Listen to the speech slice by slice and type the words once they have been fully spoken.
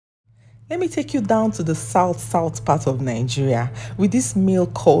Let me take you down to the south part of Nigeria with this meal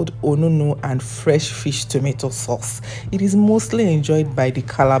called Onunu and fresh fish tomato sauce. It is mostly enjoyed by the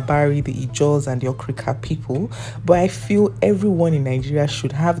Kalabari, the Ijaws and the Okrika people, but I feel everyone in Nigeria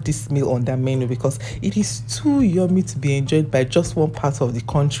should have this meal on their menu because it is too yummy to be enjoyed by just one part of the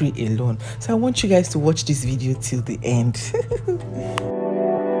country alone. So I want you guys to watch this video till the end.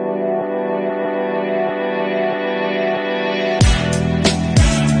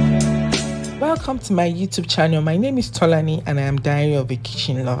 Welcome to my YouTube channel. My name is Tolani and I am Diary of a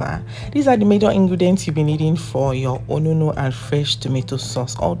Kitchen Lover. These are the major ingredients you'll be needing for your Onunu and fresh tomato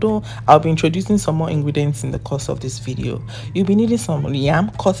sauce. Although I'll be introducing some more ingredients in the course of this video. You'll be needing some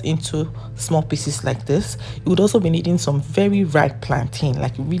yam cut into small pieces like this. You would also be needing some very ripe plantain,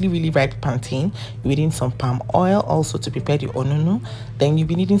 like really ripe plantain. You'll be needing some palm oil also to prepare the Onunu. Then you'll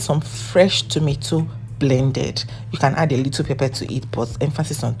be needing some fresh tomato blended. You can add a little pepper to it, but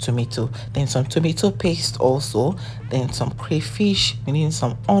emphasis on tomato. Then some tomato paste also. Then some crayfish. We need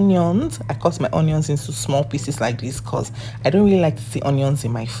some onions. I cut my onions into small pieces like this because I don't really like to see onions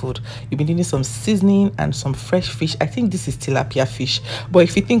in my food. You'll be needing some seasoning and some fresh fish. I think this is tilapia fish, but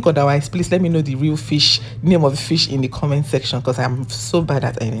if you think otherwise, please let me know the real fish name of the fish in the comment section because I'm so bad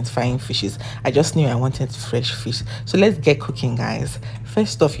at identifying fishes. I just knew I wanted fresh fish. So let's get cooking, guys.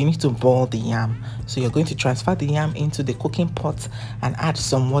 First off, you need to boil the yam. So you're going to transfer the yam into the cooking pot and add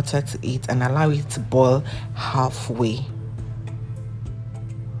some water to it and allow it to boil halfway.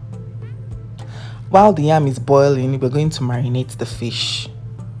 While the yam is boiling, we're going to marinate the fish.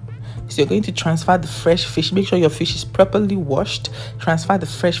 So you're going to transfer the fresh fish. Make sure your fish is properly washed. Transfer the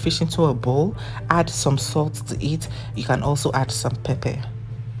fresh fish into a bowl. Add some salt to it. You can also add some pepper.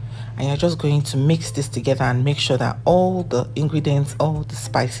 And you're just going to mix this together and make sure that all the ingredients, all the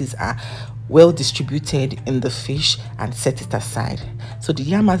spices are well distributed in the fish and set it aside. So the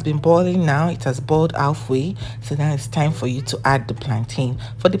yam has been boiling now. It has boiled halfway. So now it's time for you to add the plantain.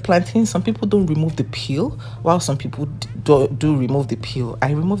 For the plantain, some people don't remove the peel, while some people do remove the peel.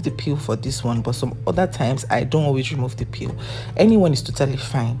 I remove the peel for this one, but some other times I don't always remove the peel. Anyone is totally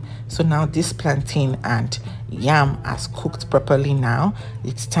fine. So now this plantain and yam has cooked properly now.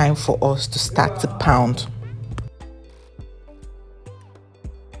 It's time for us to start to pound.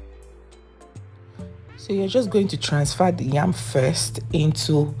 So you're just going to transfer the yam first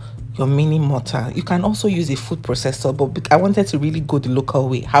into your mini mortar. You can also use a food processor, but I wanted to really go the local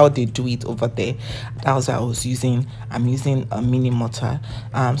way, how they do it over there. That was what I was using. I'm using a mini mortar.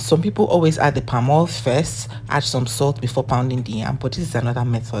 Some people always add the palm oil first, add some salt before pounding the yam, but this is another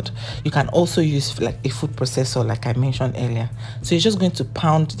method. You can also use like a food processor like I mentioned earlier. So you're just going to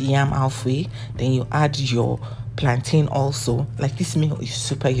pound the yam halfway, then you add your plantain also. Like, this meal is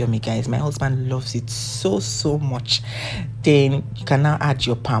super yummy, guys. My husband loves it so much. Then you can now add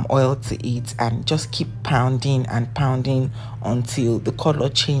your palm oil to it and just keep pounding and pounding until the color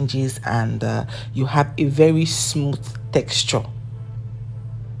changes and you have a very smooth texture.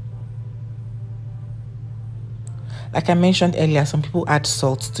 Like I mentioned earlier, some people add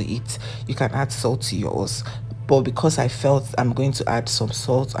salt to it. You can add salt to yours, but because I felt I'm going to add some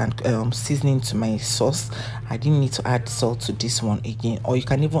salt and seasoning to my sauce, I didn't need to add salt to this one again. Or you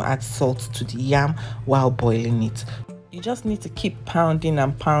can even add salt to the yam while boiling it. You just need to keep pounding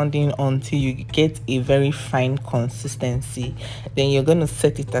and pounding until you get a very fine consistency. Then you're going to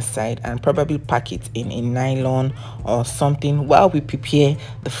set it aside and probably pack it in a nylon or something while we prepare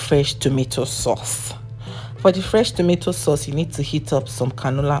the fresh tomato sauce. For the fresh tomato sauce, you need to heat up some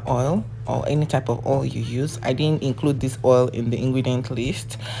canola oil or any type of oil you use. I didn't include this oil in the ingredient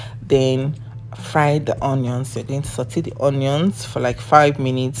list. Then fry the onions. You're going to saute the onions for like 5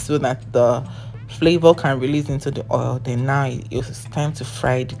 minutes so that the flavor can release into the oil. Then now it's time to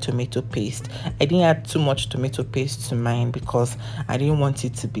fry the tomato paste. I didn't add too much tomato paste to mine because I didn't want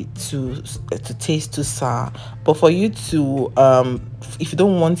it to be to taste too sour. But for you to if you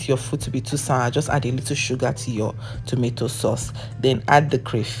don't want your food to be too sour, just add a little sugar to your tomato sauce. Then add the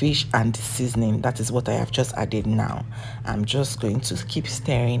crayfish and the seasoning. That is what I have just added now. I'm just going to keep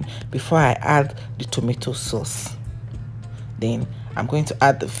stirring before I add the tomato sauce. Then I'm going to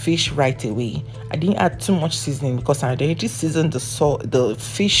add the fish right away. I didn't add too much seasoning because I already seasoned the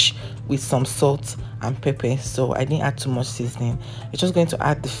fish with some salt and pepper, so I didn't add too much seasoning. You're just going to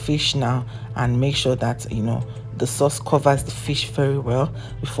add the fish now and make sure that the sauce covers the fish very well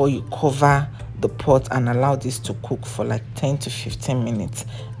before you cover the pot and allow this to cook for like 10 to 15 minutes.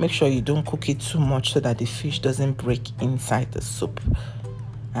 Make sure you don't cook it too much so that the fish doesn't break inside the soup.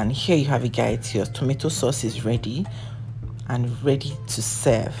 And here you have it, guys. Your tomato sauce is ready and ready to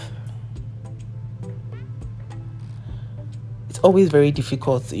serve. It's always very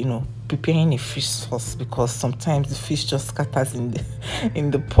difficult, preparing a fish sauce, because sometimes the fish just scatters in the in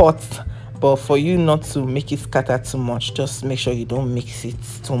the pot. But for you not to make it scatter too much, just make sure you don't mix it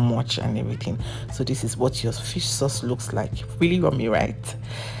too much and everything. So this is what your fish sauce looks like. Really yummy, right?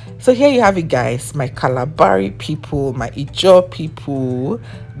 So here you have it, guys. My Calabari people, my Ijaw people,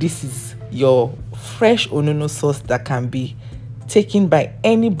 this is your fresh Onunu sauce that can be taken by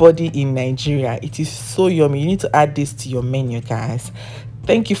anybody in Nigeria. It is so yummy. You need to add this to your menu, guys.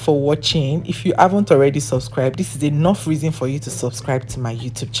 Thank you for watching. If you haven't already subscribed, this is enough reason for you to subscribe to my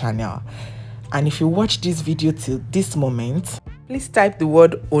YouTube channel. And if you watch this video till this moment, please type the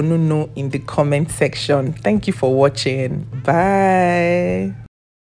word Onunu in the comment section. Thank you for watching. Bye.